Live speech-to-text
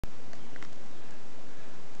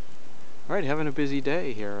Alright, having a busy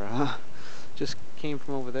day here. Just came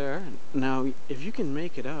from over there. Now, if you can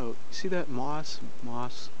make it out, see that moss?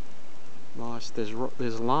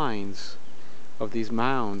 There's lines of these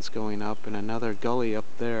mounds going up and another gully up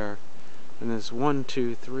there. And there's 1,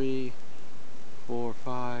 2, 3, 4,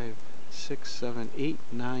 5, 6, 7, 8,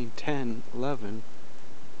 9, 10, 11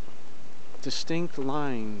 distinct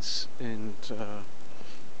lines, and I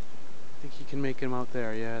think you can make them out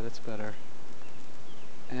there. Yeah, that's better.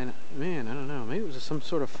 And man, I don't know, maybe it was some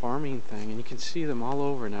sort of farming thing, and you can see them all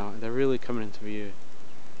over now. They're really coming into view.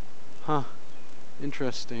 Huh,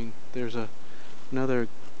 interesting. There's another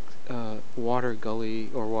water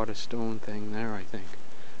gully or water stone thing there, I think,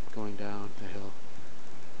 going down the hill.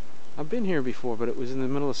 I've been here before, but it was in the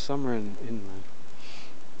middle of summer and in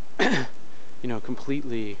the you know,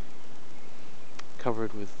 completely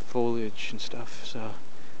covered with foliage and stuff. So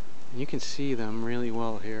you can see them really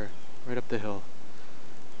well here, right up the hill.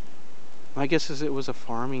 My guess is it was a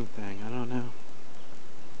farming thing. I don't know.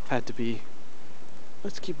 Had to be.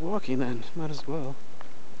 Let's keep walking then. Might as well.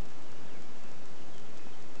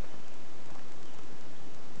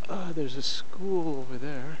 There's a school over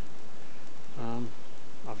there.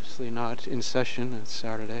 Obviously not in session. It's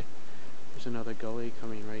Saturday. There's another gully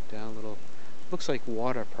coming right down. Little. Looks like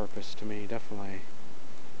water purpose to me. Definitely.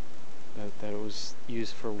 That it was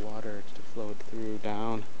used for water to flow through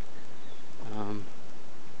down.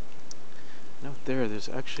 Out there's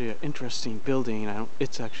actually an interesting building. I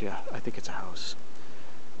think it's a house,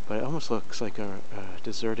 but it almost looks like a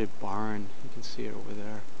deserted barn. You can see it over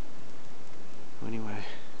there. Anyway,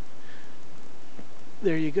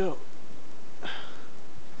 there you go.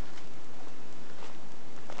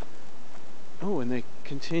 Oh, and they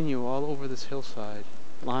continue all over this hillside.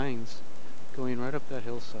 Lines going right up that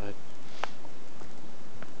hillside.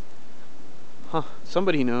 Huh,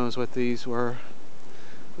 somebody knows what these were.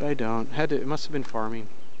 But I don't. It must have been farming.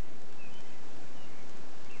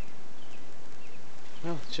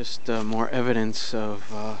 Well, just more evidence of,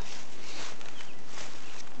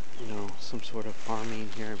 you know, some sort of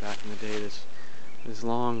farming here back in the day. There's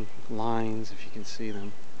long lines, if you can see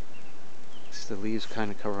them. The leaves kind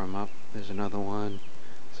of cover them up. There's another one.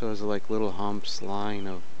 So there's like little hump line,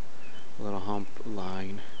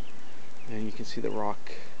 and you can see the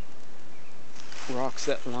rocks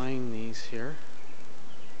that line these here.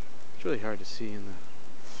 It's really hard to see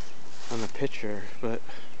on the picture, but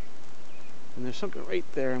and there's something right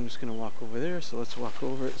there. I'm just gonna walk over there, so let's walk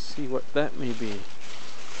over and see what that may be.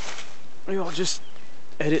 Maybe I'll just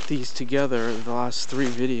edit these together, the last 3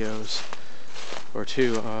 videos or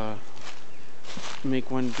 2, make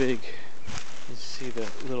one big. You see the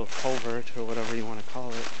little culvert or whatever you want to call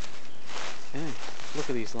it. And look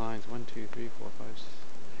at these lines: 1, 2, 3, 4, 5, 6.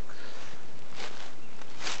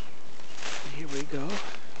 Here we go.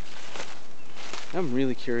 I'm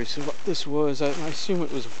really curious what this was. I assume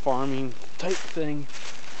it was a farming type thing,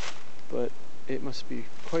 but it must be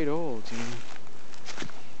quite old, you know.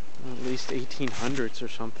 At least 1800s or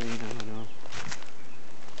something, I don't know.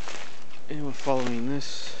 And we're following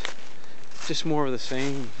this. Just more of the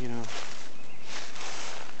same, you know.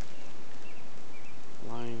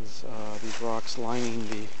 Lines, these rocks lining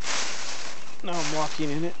the... Now I'm walking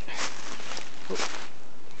in it. Oh.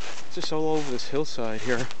 Just all over this hillside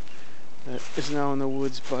here. That is now in the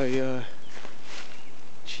woods by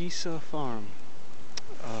Chiesa Farm.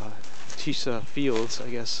 Chiesa Fields,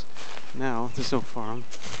 I guess. Now, there's no farm.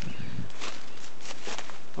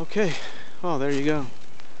 Okay, well, there you go.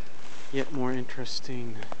 Yet more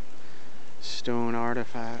interesting stone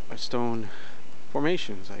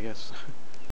formations, I guess.